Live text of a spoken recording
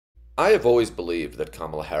I have always believed that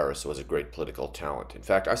Kamala Harris was a great political talent. In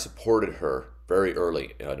fact, I supported her very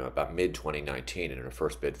early, about mid-2019, in her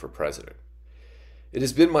first bid for president. It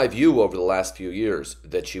has been my view over the last few years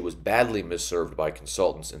that she was badly misserved by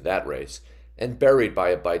consultants in that race and buried by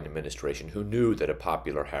a Biden administration who knew that a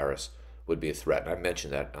popular Harris would be a threat. And I've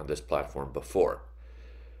mentioned that on this platform before.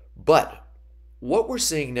 But what we're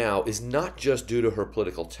seeing now is not just due to her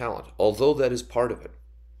political talent, although that is part of it.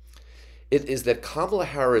 It is that Kamala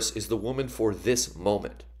Harris is the woman for this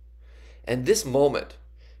moment. And this moment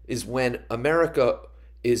is when America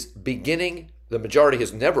is beginning, the majority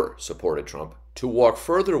has never supported Trump, to walk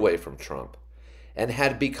further away from Trump and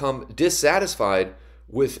had become dissatisfied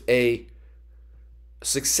with a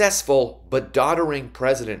successful but doddering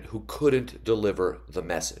president who couldn't deliver the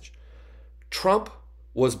message. Trump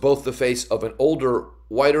was both the face of an older,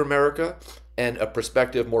 whiter America and a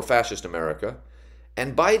prospective, more fascist America,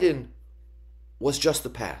 and Biden was just the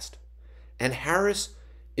past. And Harris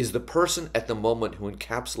is the person at the moment who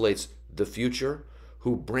encapsulates the future,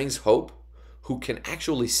 who brings hope, who can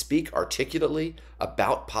actually speak articulately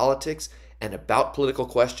about politics and about political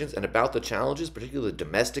questions and about the challenges, particularly the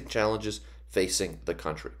domestic challenges facing the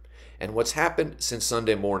country. And what's happened since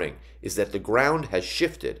Sunday morning is that the ground has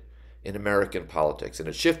shifted in American politics. And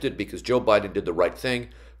it shifted because Joe Biden did the right thing.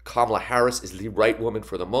 Kamala Harris is the right woman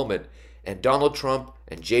for the moment. And Donald Trump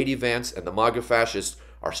and J.D. Vance and the MAGA fascists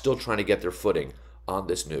are still trying to get their footing on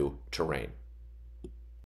this new terrain.